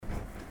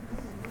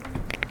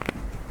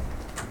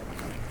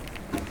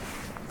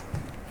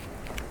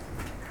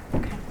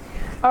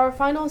Our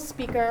final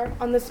speaker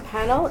on this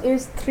panel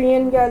is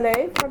Trian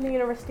Yale from the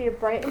University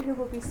of Brighton, who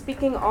will be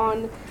speaking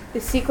on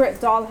the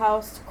secret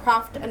dollhouse,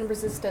 craft and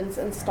resistance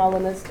in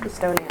Stalinist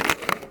Estonia.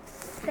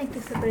 Thank you,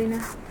 Sabrina.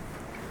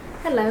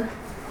 Hello.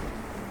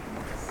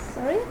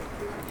 Sorry?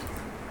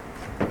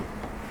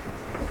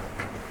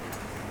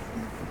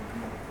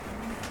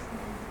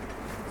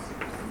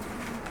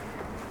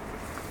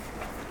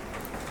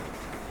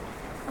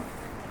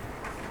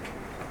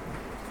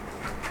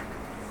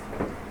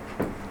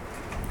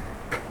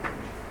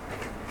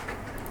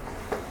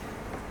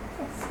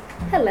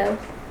 Hello.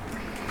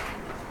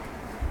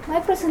 My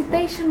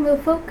presentation will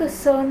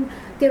focus on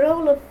the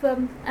role of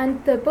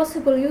and the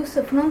possible use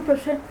of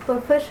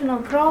non-professional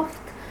craft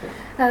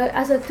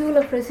as a tool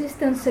of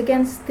resistance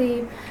against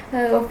the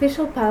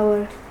official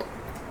power.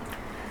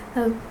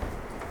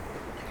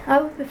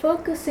 I will be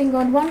focusing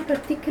on one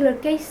particular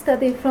case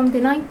study from the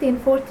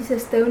 1940s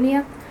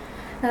Estonia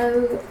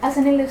as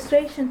an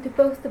illustration to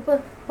both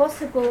the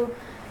possible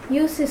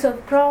uses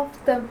of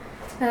craft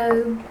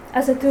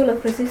as a tool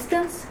of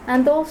resistance,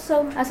 and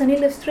also as an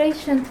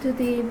illustration to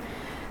the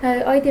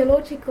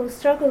ideological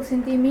struggles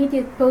in the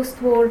immediate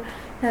post-war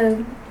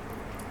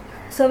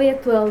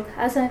Soviet world,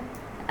 as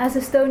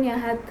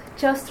Estonia had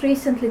just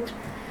recently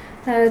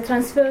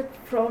transferred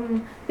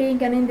from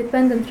being an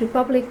independent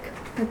republic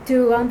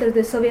to under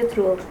the Soviet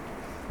rule.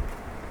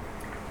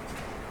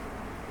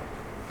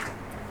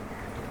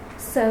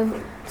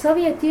 So,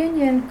 Soviet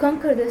Union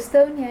conquered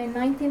Estonia in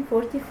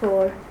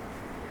 1944.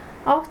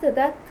 After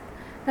that,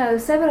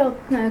 several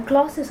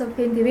classes of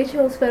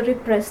individuals were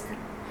repressed,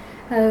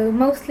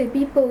 mostly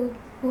people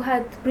who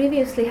had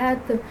previously had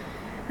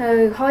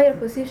higher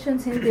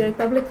positions in the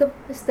Republic of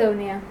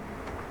Estonia.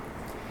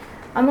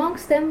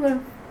 Amongst them were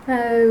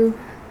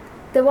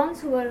the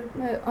ones who were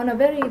on a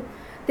very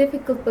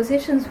difficult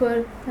positions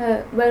were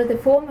the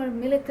former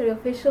military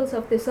officials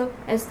of the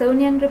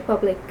Estonian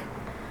Republic.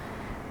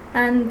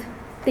 And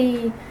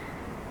the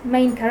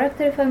main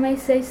character, if I may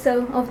say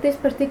so, of this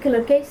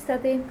particular case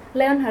study,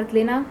 Leonhard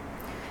Lina,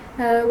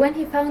 when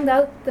he found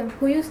out,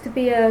 who used to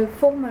be a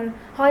former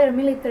higher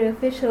military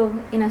official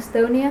in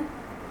Estonia,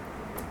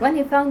 when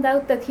he found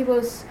out that he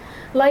was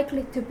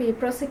likely to be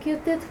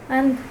prosecuted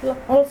and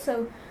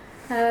also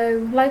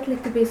likely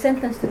to be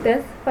sentenced to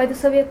death by the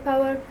Soviet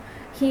power,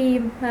 he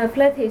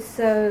fled his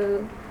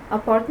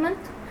apartment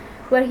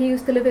where he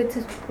used to live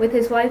with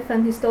his wife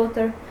and his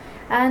daughter,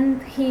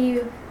 and he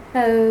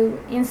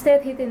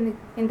instead hid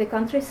in the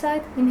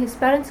countryside in his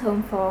parents'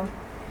 home farm.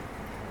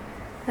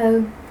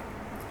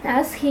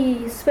 As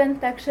he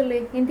spent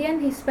in the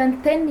end he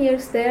spent 10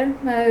 years there,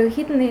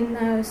 hidden in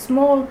a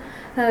small,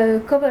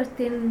 covered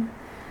in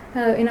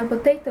a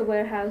potato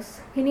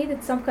warehouse. He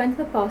needed some kind of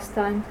a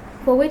pastime,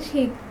 for which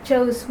he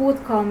chose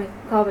wood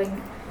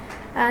carving.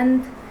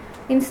 And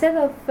instead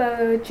of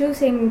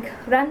choosing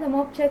random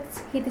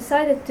objects, he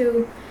decided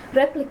to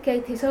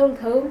replicate his old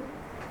home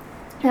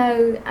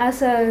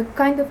as a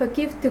kind of a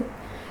gift to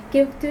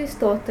give to his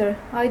daughter,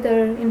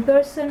 either in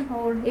person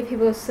or if he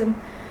was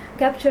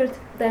captured,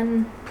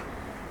 then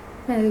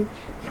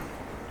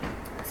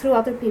through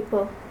other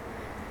people.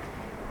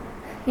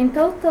 In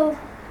total,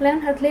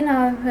 Leonhard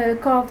Lina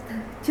carved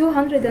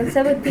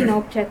 217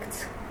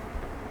 objects.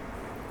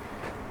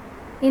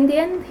 In the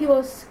end,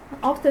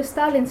 after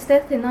Stalin's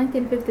death in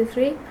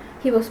 1953,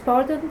 he was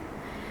pardoned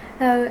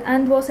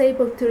and was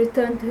able to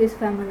return to his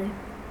family.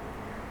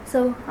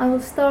 So I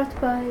will start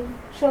by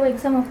showing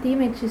some of the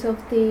images of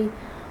the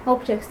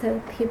objects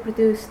that he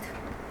produced.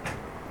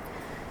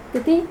 The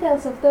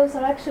details of those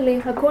are actually,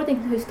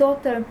 according to his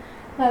daughter,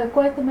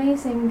 quite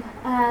amazing,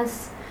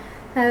 as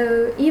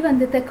even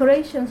the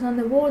decorations on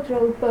the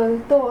wardrobe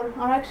door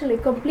are actually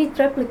complete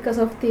replicas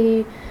of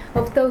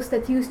those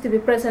that used to be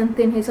present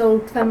in his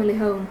old family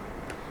home.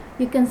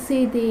 You can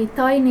see the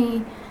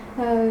tiny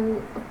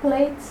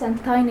plates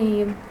and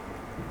tiny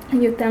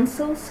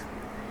utensils.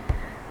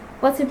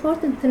 What's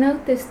important to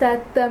note is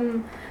that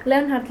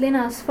Leonhard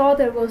Lina's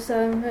father was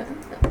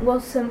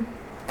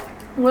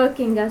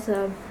working as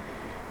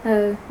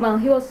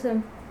he was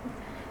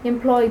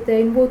employed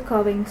in wood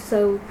carving,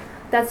 so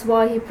that's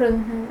why he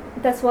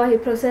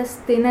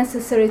possessed the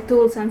necessary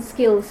tools and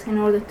skills in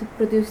order to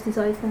produce these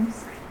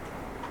items.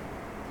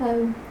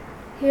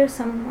 Here are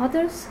some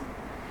others.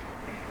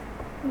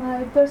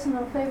 My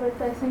personal favorite,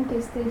 I think,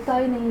 is the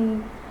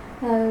tiny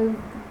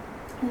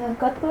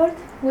cutboard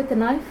with a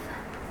knife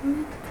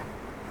on it.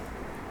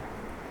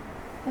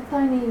 A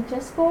tiny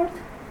chessboard.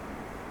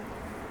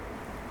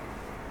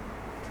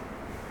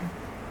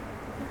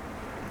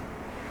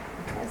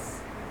 Yes,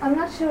 I'm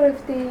not sure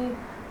if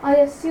I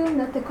assume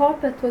that the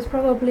carpet was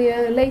probably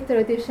a later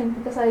addition,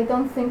 because I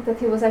don't think that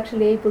he was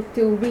actually able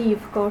to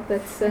weave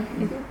carpets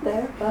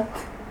there, but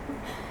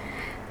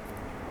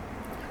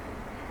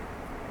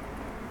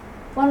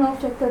one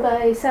object that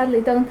I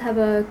sadly don't have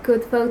a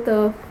good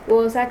photo of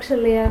was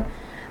actually a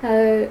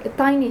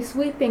tiny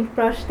sweeping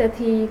brush that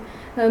he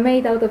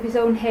made out of his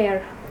own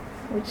hair,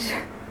 which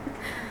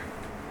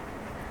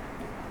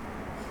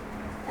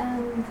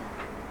and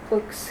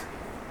books.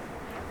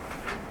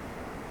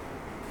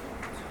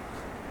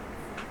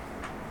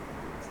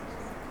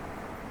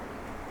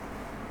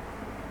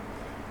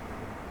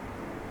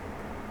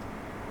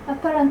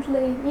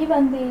 apparently,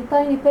 even the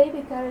tiny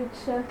baby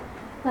carriage,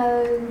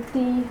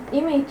 the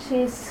image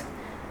is,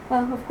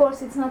 of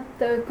course, it's not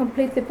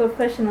completely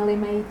professionally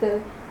made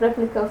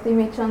replica of the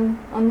image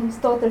on his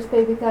daughter's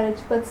baby carriage,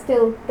 but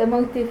still the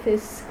motif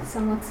is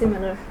somewhat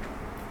similar.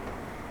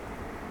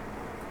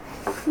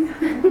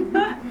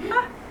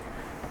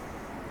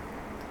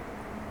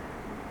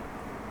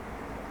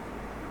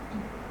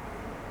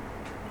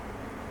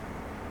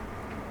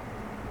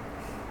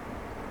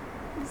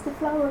 The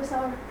flowers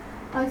are,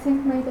 I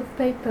think, made of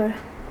paper.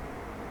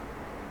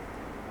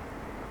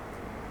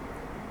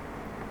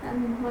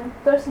 And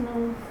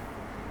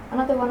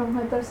another one of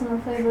my personal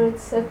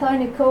favorites, a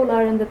tiny coal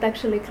iron that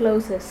actually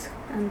closes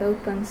and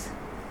opens.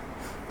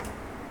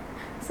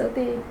 So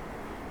the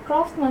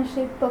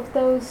craftsmanship of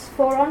those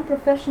for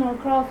unprofessional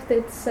craft,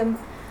 it's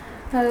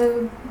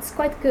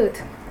quite good.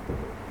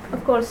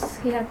 Of course,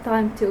 he had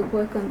time to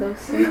work on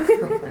those.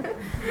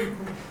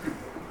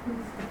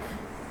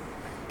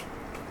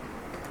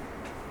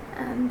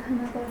 And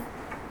another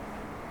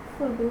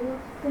full view of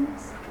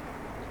things.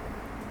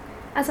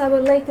 As I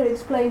will later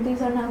explain,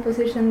 these are now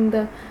positioned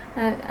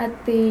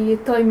at the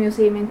Toy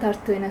Museum in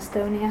Tartu in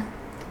Estonia.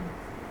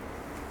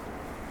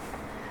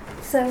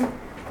 So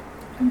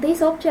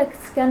these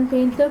objects can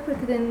be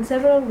interpreted in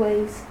several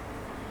ways.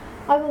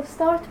 I will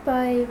start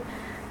by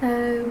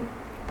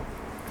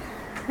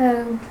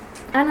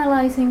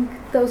analyzing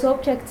those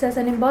objects as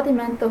an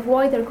embodiment of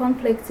wider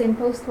conflicts in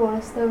post-war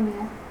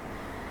Estonia,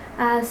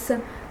 as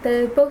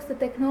both the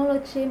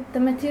technology, the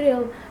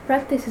material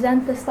practices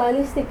and the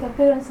stylistic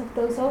appearance of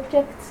those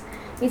objects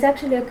is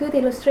actually a good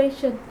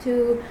illustration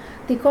to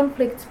the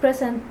conflicts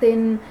present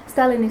in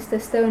Stalinist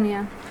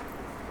Estonia.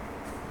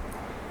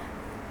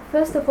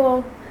 First of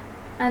all,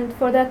 and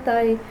for that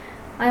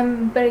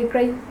I'm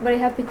very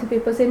happy to be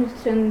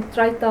positioned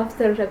right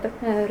after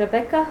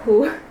Rebecca,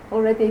 who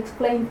already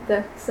explained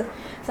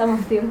some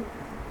of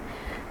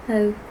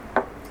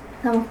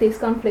these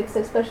conflicts,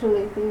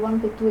 especially the one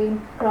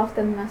between craft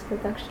and mass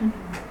production.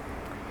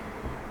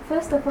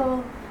 First of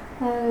all,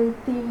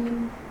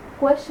 the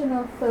question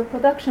of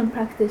production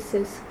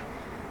practices,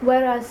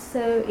 whereas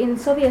in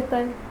Soviet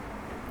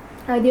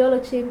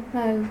ideology,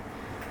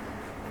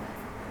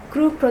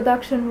 group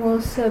production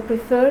was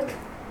preferred,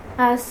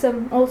 as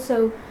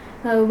also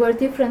were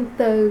different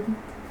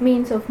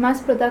means of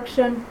mass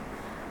production,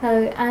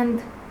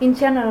 and in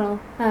general,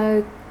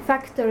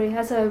 factory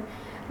has an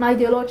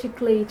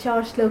ideologically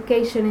charged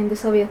location in the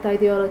Soviet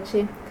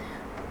ideology.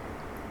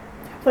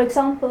 For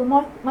example,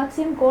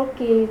 Maxim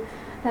Gorky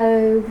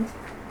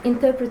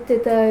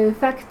interpreted a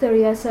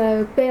factory as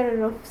a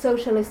bearer of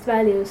socialist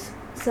values.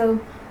 So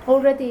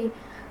already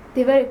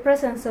the very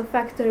presence of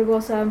factory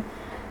was a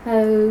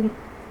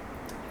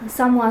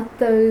somewhat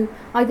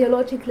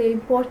ideologically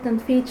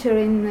important feature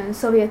in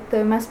Soviet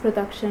mass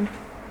production.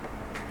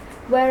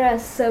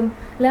 Whereas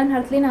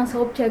Leonhard Lina's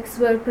objects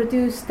were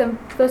produced,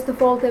 first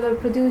of all, they were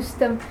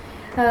produced in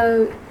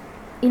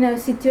a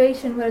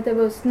situation where there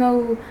was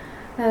no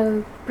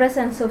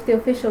presence of the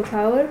official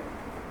power.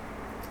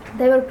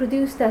 They were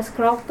produced as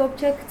craft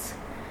objects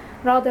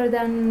rather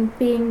than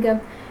being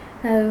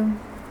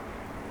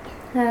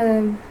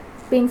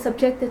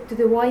subjected to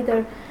the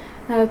wider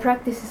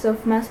practices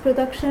of mass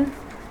production.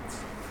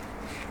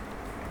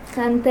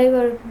 And they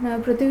were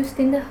produced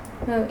in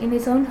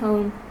his own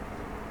home.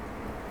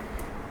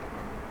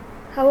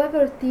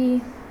 However,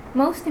 the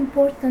most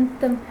important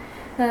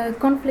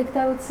conflict,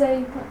 I would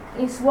say,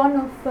 is one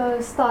of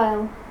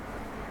style,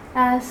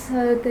 as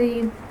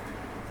the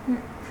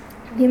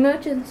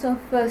emergence of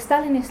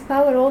Stalinist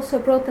power also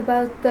brought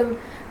about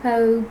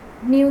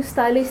new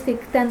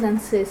stylistic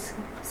tendencies,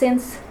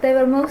 since they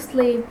were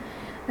mostly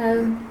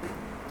the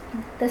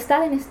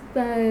Stalinist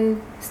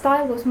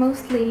style was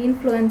mostly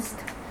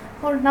influenced,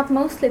 or not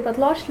mostly, but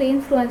largely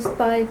influenced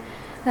by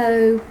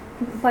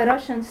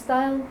Russian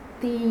style,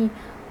 the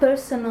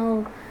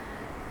personal,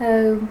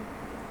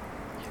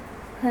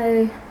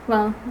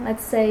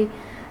 let's say,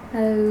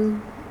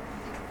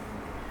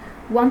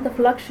 want of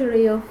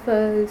luxury of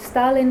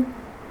Stalin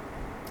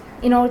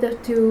in order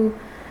to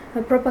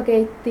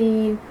propagate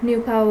the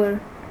new power,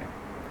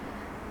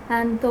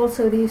 and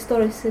also the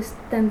historicist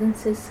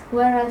tendencies.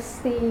 Whereas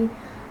the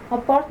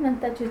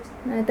apartment that you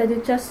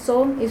just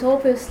saw is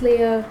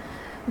obviously a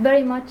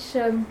very much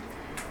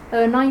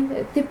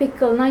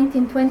typical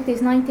 1920s,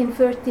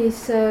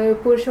 1930s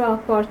bourgeois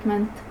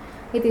apartment.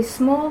 It is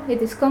small,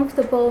 it is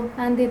comfortable,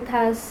 and it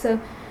has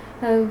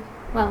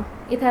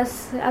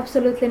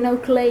absolutely no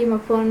claim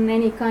upon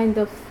any kind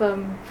of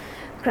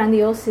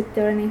grandiosity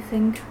or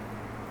anything.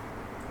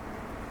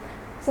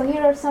 So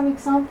here are some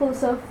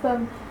examples of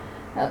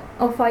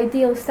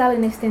ideal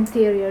Stalinist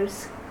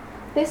interiors.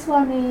 This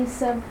one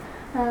is a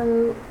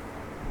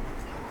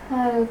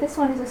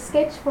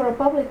sketch for a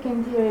public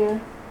interior,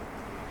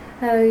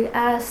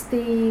 as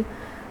the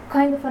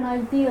kind of an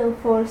ideal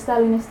for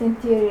Stalinist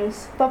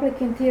interiors. Public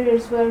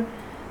interiors were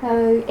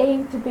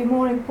aimed to be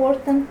more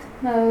important.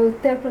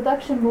 Their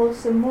production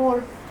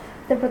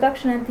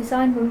and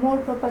design were more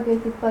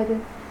propagated by the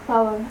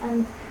power.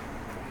 And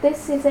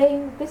this is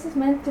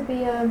meant to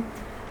be a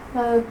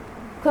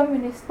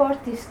communist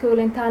party school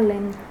in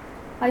Tallinn.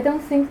 I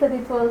don't think that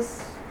it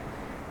was,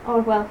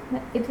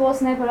 it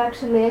was never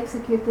actually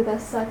executed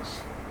as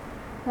such.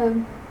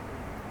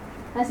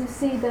 As you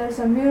see, there's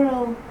a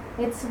mural.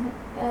 It's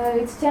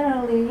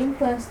generally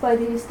influenced by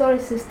the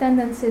historicist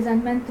tendencies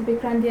and meant to be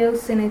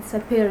grandiose in its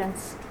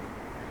appearance.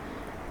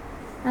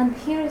 And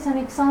here is an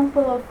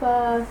example of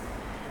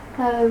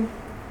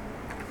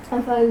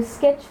a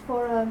sketch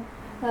for a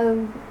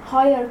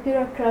higher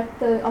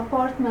bureaucrat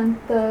apartment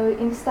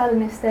in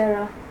Stalinist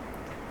era.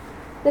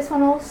 This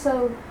one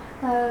also,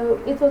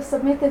 it was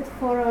submitted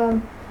for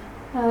a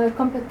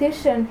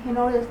competition in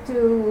order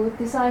to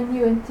design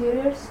new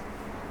interiors.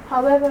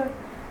 However,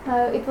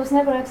 it was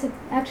never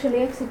actually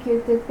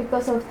executed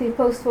because of the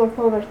post-war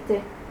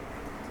poverty.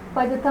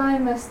 By the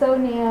time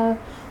Estonia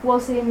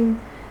was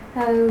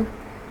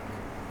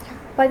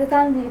by the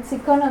time its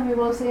economy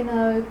was in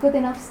a good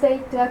enough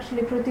state to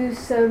actually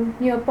produce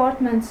new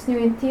apartments, new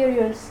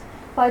interiors,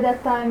 by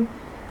that time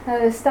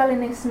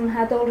Stalinism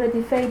had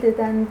already faded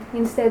and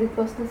instead it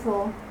was the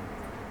thaw.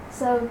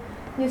 So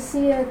you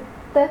see a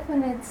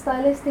definite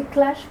stylistic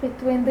clash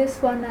between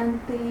this one and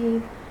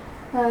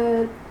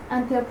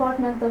the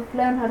apartment of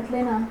Leonhard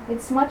Lina.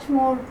 It's much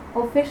more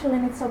official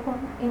in its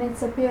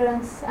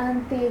appearance,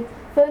 and the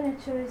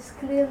furniture is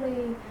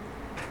clearly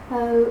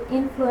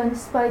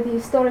influenced by the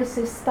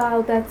historicist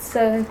style that's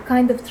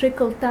kind of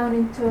trickled down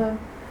into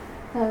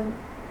a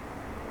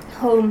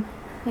home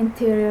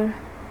interior.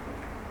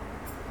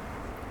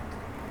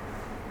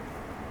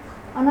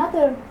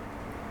 Another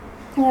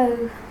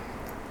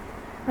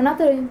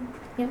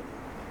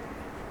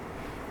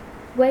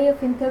way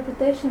of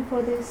interpretation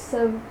for this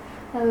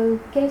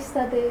case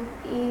study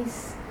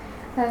is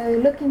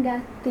looking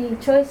at the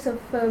choice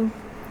of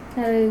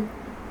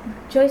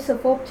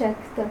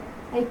object,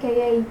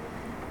 aka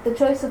the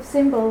choice of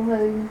symbol,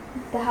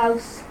 the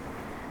house,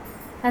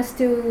 as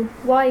to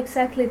why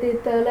exactly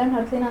did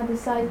Leonhard Lina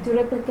decide to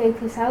replicate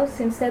his house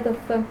instead of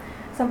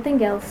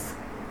something else.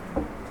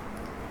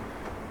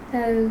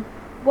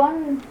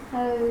 One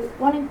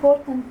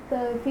important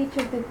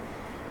feature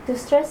to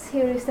stress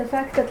here is the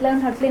fact that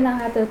Leonhard Lina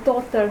had a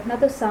daughter,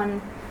 not a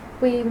son.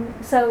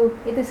 So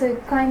it is a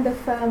kind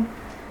of,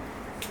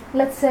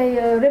 let's say,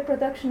 a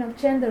reproduction of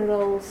gender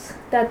roles,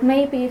 that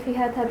maybe if he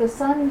had had a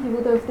son, he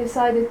would have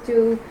decided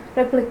to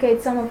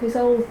replicate some of his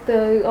old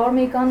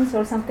army guns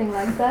or something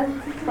like that.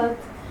 But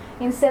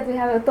instead we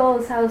have a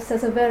doll's house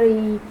as a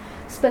very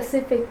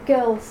specific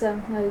girl's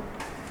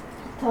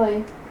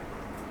toy.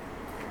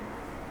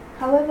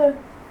 However,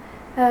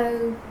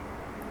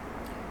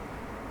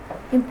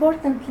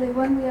 importantly,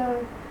 when we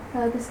are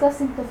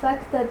discussing the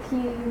fact that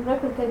he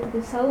replicated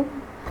his home,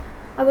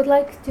 I would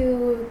like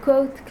to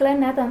quote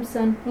Glenn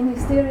Adamson in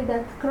his theory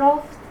that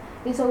craft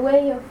is a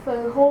way of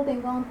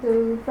holding on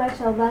to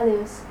fragile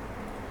values.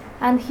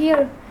 And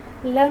here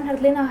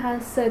Leonhard Lina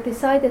has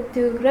decided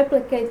to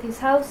replicate his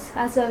house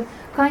as a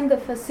kind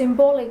of a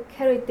symbolic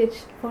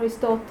heritage for his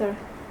daughter,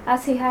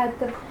 as a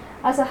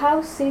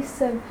house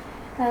is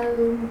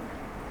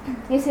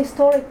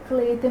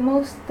historically the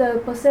most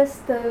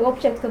possessed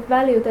object of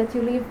value that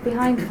you leave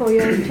behind for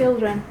your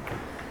children.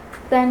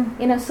 Then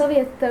in a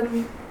Soviet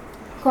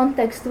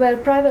context where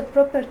private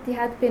property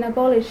had been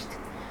abolished,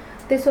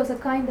 this was a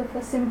kind of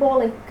a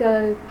symbolic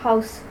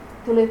house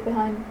to leave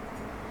behind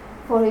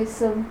for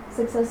his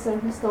successor,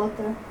 his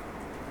daughter.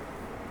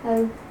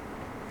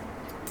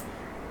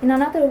 In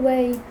another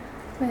way,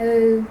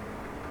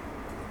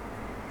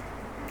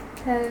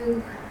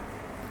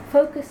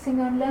 focusing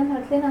on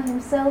Leonhard Lina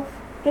himself,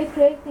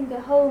 recreating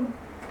a home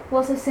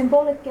was a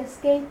symbolic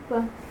escape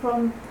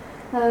from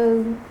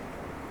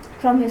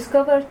his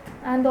covert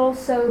and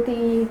also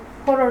the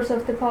horrors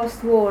of the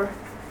past war.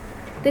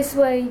 This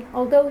way,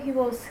 although he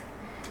was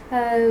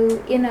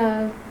in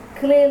a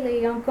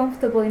clearly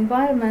uncomfortable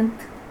environment,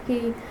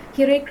 he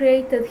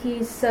recreated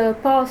his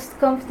past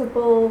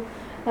comfortable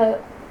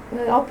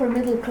upper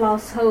middle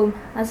class home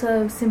as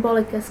a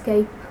symbolic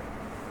escape.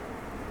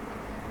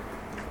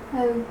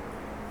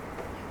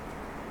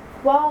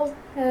 While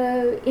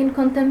in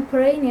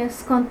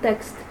contemporaneous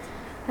context,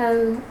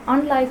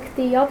 unlike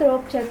the other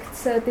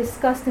objects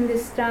discussed in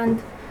this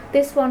strand,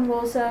 this one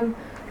was a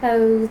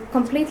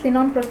completely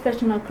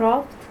non-professional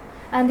craft,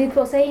 and it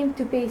was aimed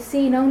to be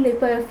seen only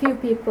by a few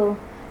people,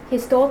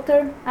 his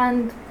daughter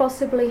and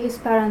possibly his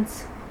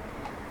parents.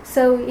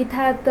 So it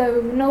had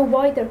no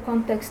wider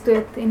context to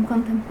it in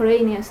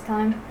contemporaneous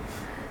time.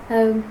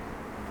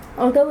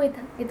 Although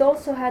it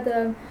also had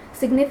a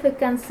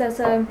significance as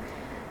a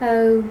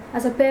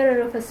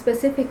bearer of a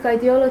specific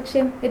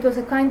ideology, it was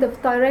a kind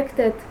of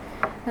directed,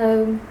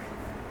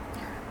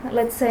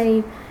 let's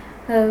say,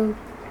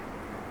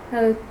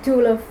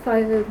 tool of,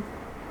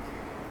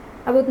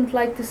 I wouldn't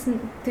like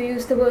to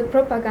use the word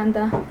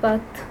propaganda,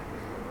 but,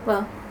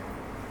 well,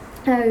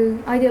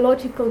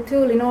 ideological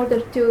tool in order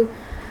to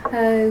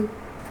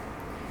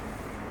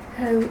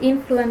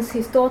influence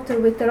his daughter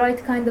with the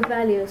right kind of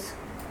values.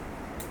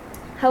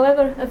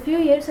 However, a few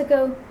years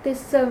ago,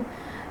 this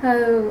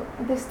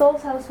this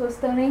doll's house was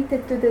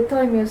donated to the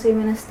Toy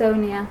Museum in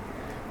Estonia,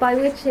 by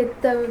which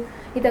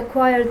it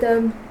acquired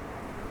a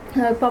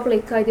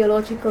public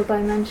ideological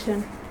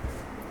dimension.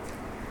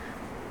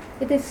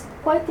 It is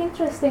quite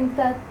interesting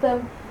that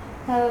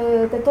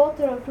the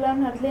daughter of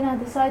Leonhard Lina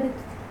decided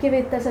to give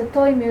it as a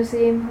toy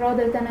museum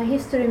rather than a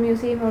history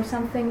museum or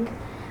something,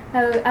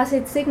 as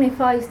it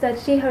signifies that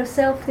she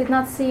herself did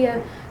not see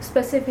a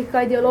specific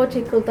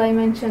ideological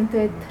dimension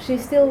to it. She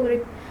still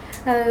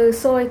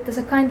saw it as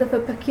a kind of a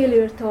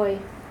peculiar toy.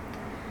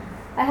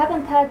 I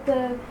haven't had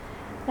a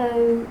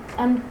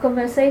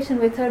conversation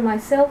with her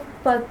myself,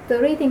 but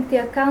reading the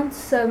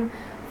accounts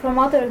from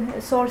other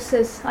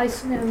sources,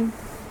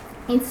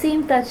 it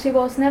seemed that she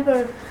was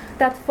never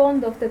that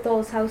fond of the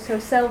doll's house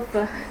herself.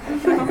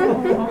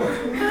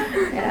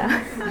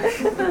 Yeah,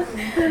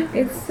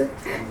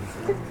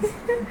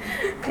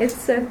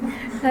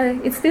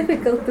 it's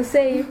difficult to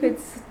say if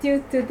it's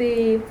due to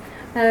the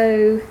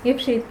if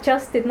she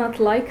just did not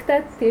like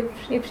that,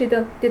 if she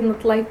did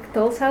not like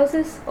doll's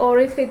houses, or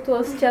if it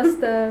was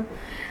just a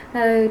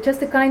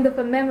kind of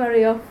a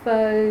memory of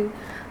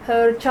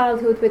her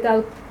childhood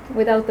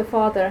without the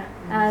father,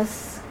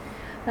 as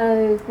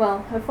her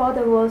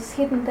father was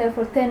hidden there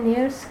for 10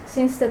 years,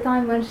 since the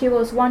time when she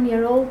was 1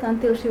 year old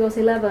until she was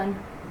 11.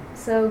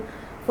 So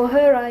for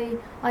her,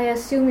 I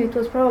assume it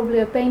was probably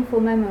a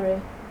painful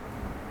memory.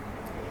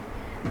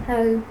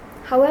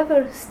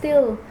 However,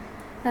 still,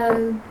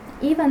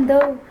 even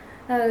though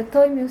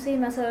Toy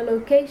Museum as a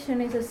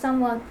location is a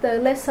somewhat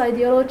less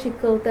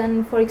ideological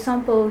than, for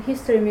example,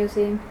 History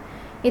Museum,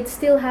 it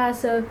still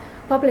has a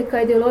public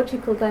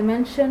ideological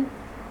dimension,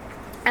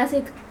 as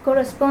it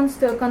corresponds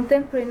to a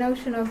contemporary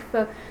notion of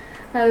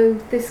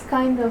this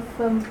kind of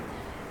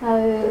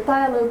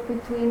dialogue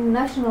between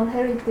national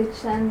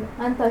heritage and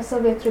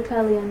anti-Soviet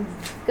rebellion,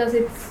 because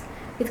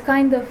it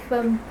kind of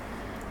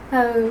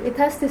it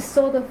has this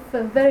sort of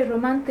very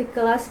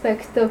romantical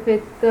aspect of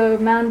it, the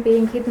man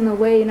being hidden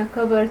away in a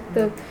cupboard,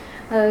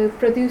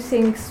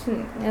 producing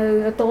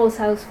a doll's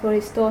house for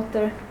his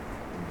daughter.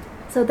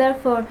 So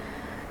therefore,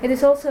 it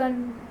is also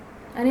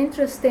an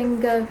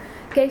interesting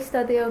case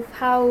study of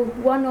how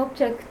one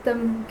object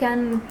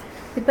can,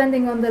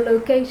 depending on the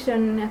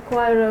location,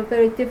 acquire a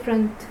very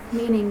different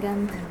meaning.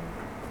 And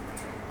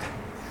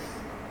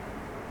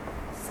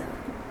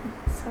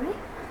sorry.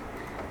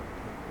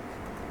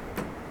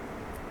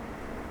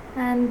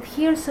 And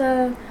here's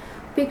a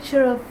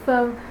picture of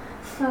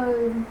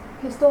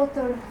his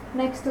daughter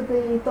next to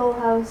the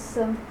dollhouse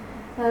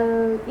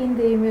in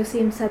the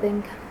museum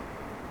setting.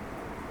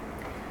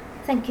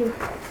 Thank you.